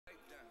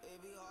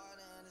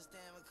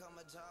understand when come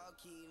a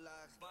talkie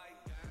like fight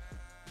down,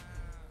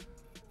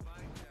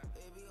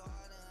 it be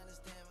hard to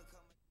understand when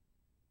come.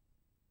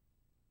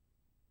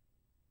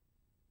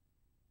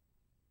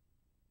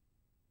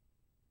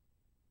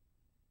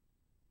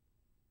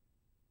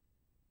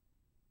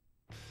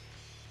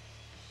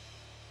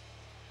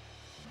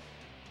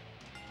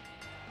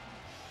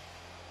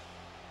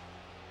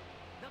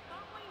 The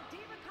following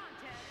Diva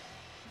contest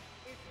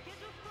is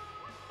scheduled for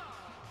one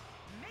fall,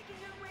 making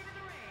her way to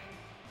the ring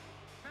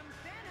from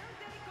San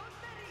Jose,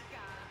 Costa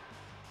Rica,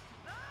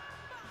 the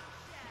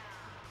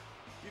Bombshell.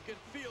 You can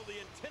feel the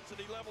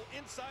intensity level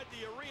inside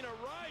the arena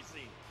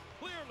rising.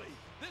 Clearly,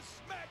 this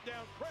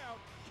SmackDown crowd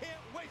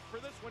can't wait for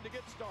this one to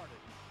get started.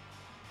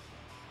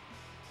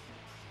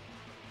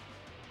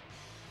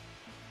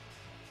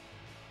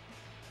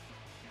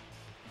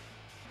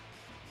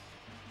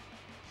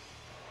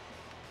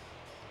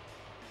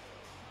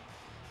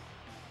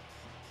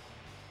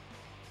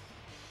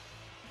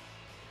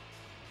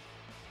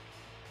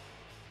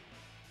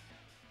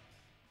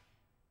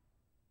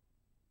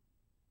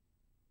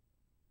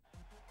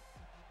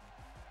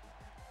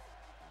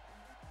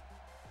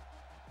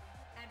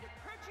 And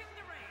approaching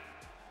the ring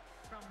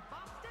from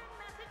Boston,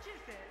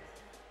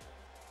 Massachusetts,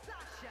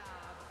 Sasha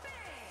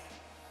Banks.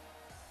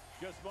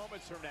 Just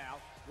moments from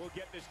now, we'll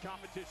get this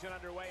competition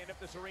underway, and if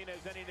this arena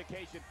is any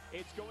indication,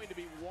 it's going to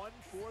be one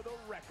for the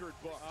record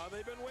book.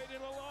 They've been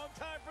waiting a long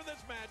time for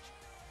this match.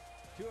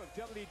 Two of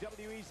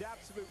WWE's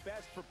absolute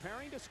best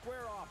preparing to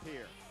square off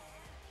here.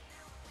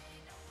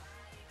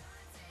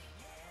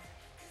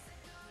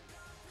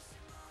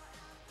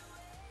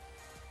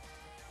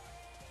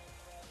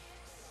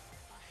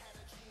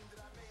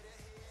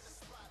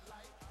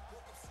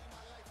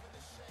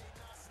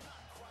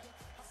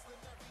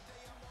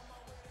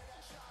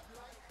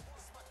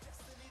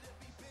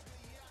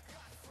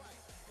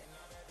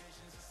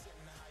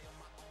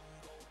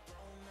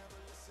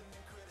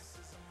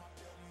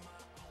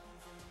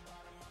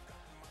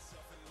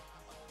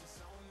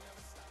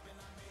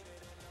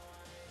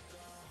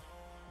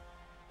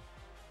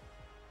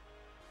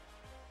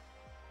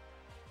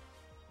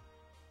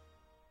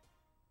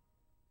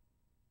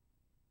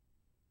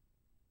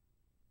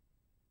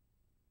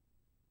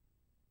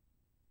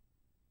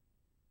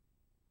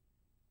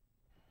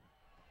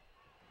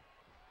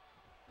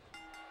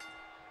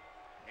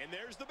 And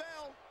there's the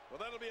bell.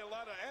 Well, that'll be a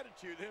lot of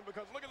attitude in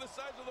because look at the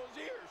size of those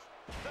ears.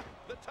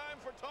 The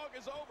time for talk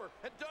is over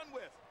and done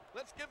with.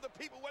 Let's give the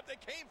people what they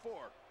came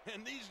for.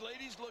 And these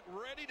ladies look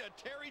ready to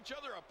tear each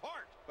other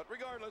apart. But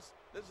regardless,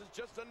 this is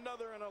just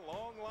another in a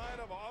long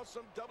line of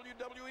awesome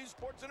WWE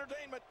sports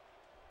entertainment.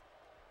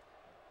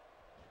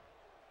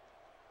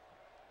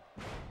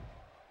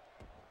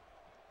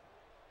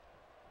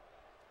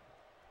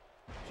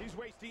 She's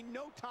wasting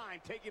no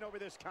time taking over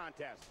this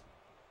contest.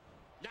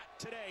 Not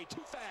today,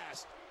 too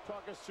fast.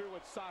 Talk us through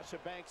what Sasha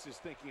Banks is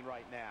thinking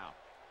right now.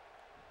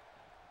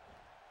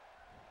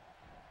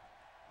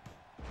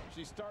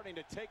 She's starting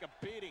to take a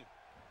beating.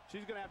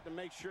 She's going to have to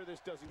make sure this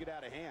doesn't get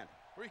out of hand.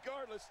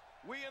 Regardless,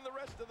 we and the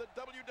rest of the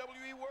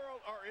WWE world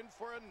are in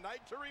for a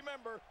night to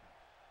remember.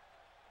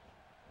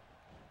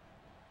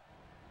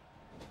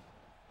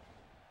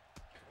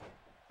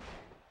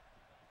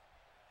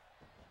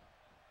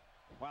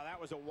 Wow, that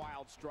was a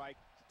wild strike.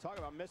 Talk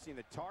about missing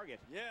the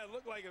target. Yeah, it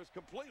looked like it was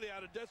completely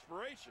out of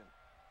desperation.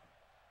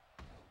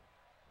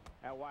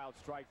 That wild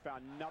strike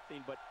found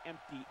nothing but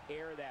empty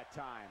air that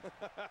time.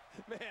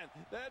 Man,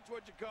 that's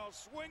what you call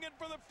swinging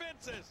for the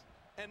fences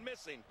and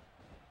missing.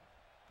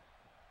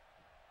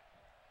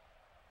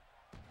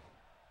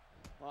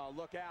 Well,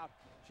 look out.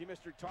 She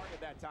missed her target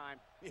that time.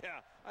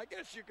 Yeah, I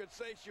guess you could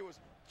say she was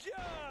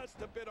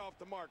just a bit off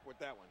the mark with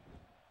that one.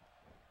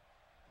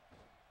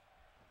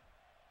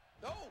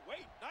 Oh,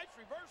 wait, nice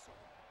reversal.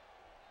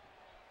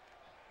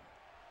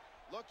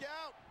 Look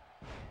out.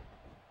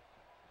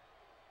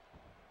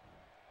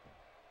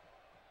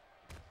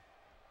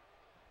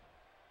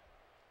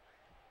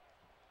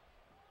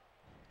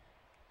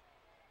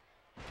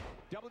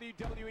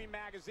 WWE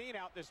Magazine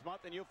out this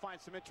month, and you'll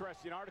find some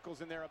interesting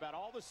articles in there about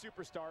all the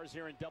superstars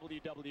here in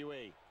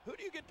WWE. Who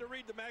do you get to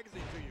read the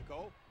magazine to you,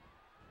 Cole?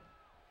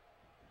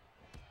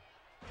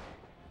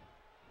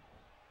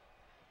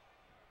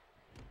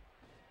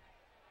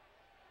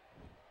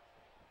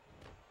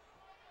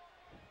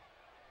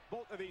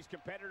 Both of these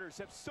competitors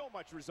have so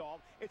much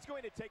resolve, it's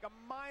going to take a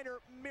minor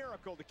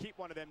miracle to keep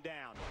one of them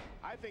down.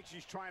 I think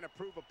she's trying to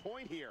prove a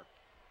point here.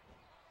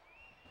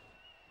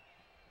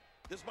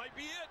 This might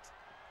be it.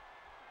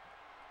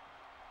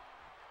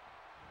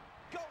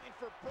 Going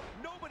for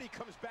nobody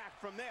comes back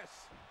from this.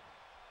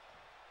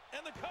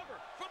 And the cover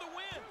for the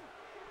win.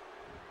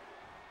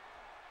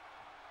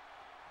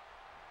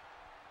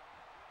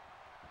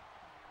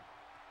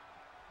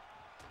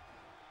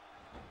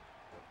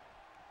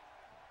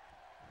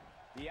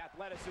 The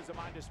athleticism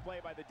on display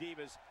by the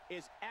Divas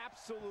is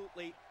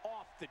absolutely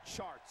off the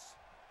charts.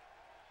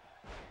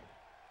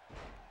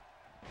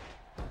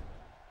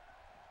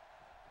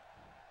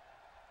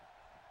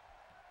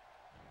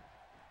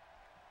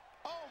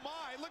 Oh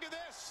my, look at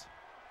this.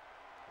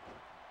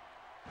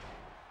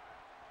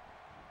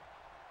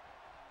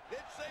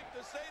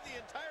 enough to say the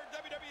entire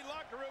WWE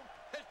locker room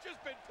has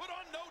just been put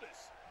on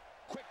notice.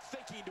 Quick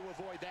thinking to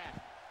avoid that.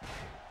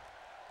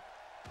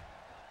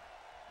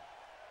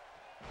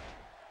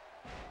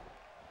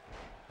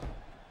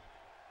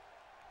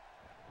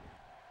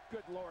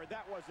 Good Lord,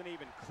 that wasn't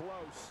even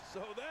close. So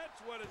that's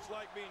what it's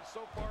like being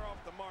so far off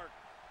the mark.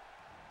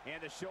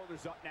 And the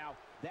shoulders up now.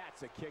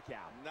 That's a kick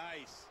out.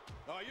 Nice.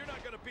 Oh, you're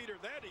not going to beat her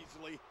that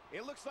easily.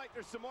 It looks like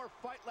there's some more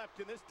fight left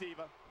in this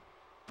diva.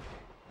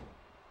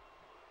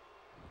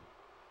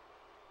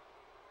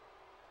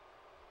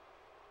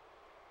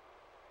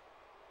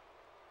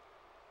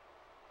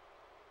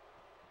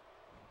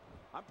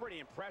 I'm pretty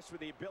impressed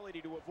with the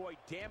ability to avoid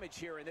damage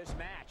here in this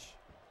match.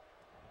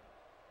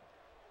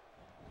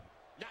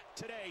 Not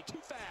today, too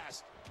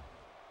fast.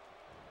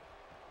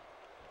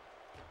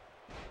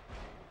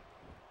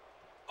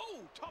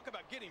 Oh, talk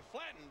about getting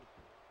flattened.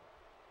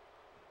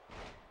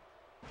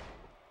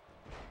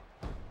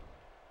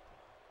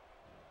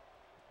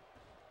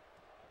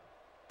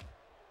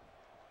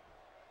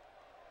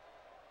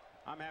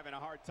 I'm having a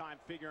hard time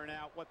figuring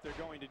out what they're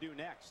going to do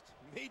next.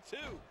 Me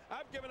too.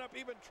 I've given up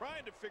even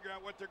trying to figure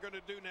out what they're going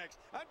to do next.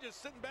 I'm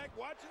just sitting back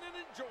watching and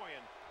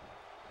enjoying.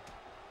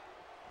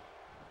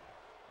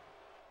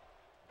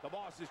 The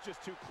boss is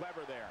just too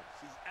clever there.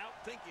 She's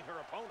outthinking her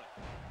opponent.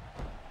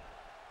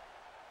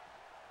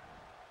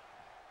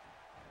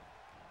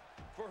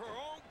 For her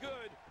own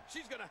good,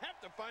 she's going to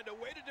have to find a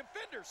way to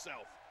defend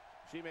herself.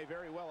 She may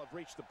very well have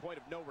reached the point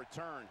of no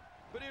return.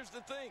 But here's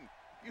the thing.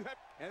 You have...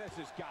 And this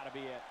has got to be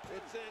it.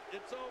 It's it.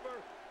 It's over.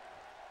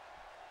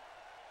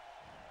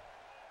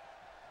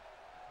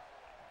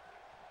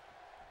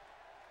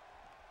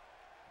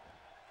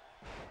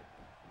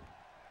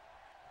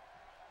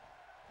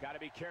 Got to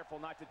be careful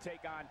not to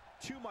take on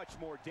too much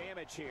more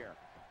damage here.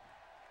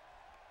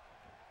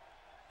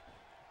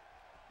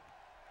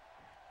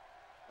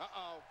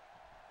 Uh-oh.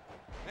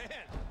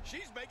 Man,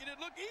 she's making it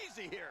look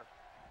easy here.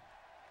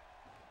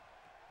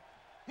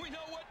 We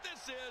know what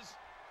this is.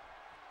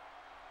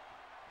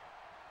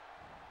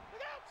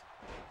 Look out!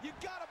 You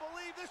got to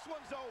believe this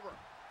one's over.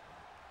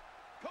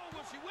 Cole,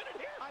 will she win it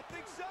here? I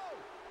think so.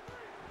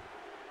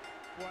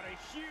 What a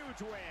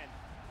huge win.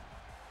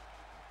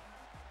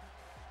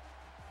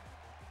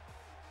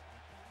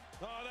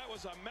 Oh, that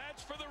was a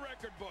match for the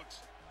record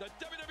books. The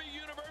WWE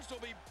Universe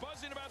will be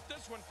buzzing about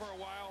this one for a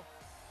while.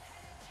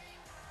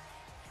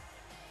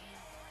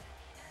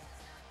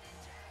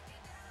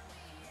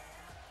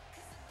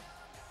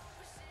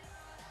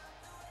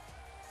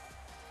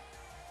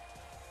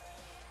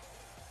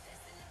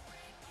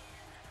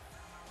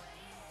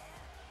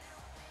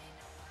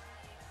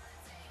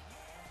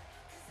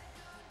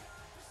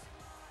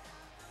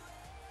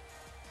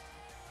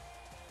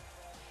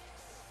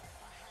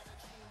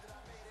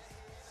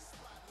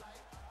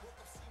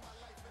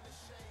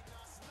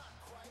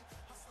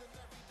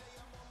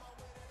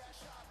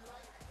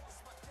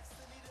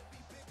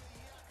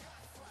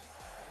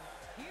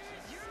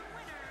 Here's your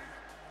winner,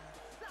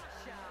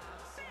 Sasha.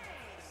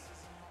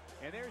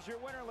 And there's your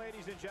winner,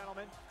 ladies and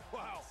gentlemen.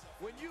 Wow,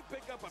 when you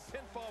pick up a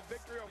pinfall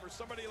victory over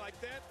somebody like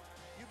that,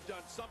 you've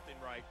done something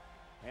right.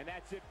 And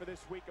that's it for this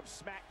week of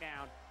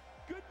SmackDown.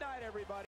 Good night, everybody.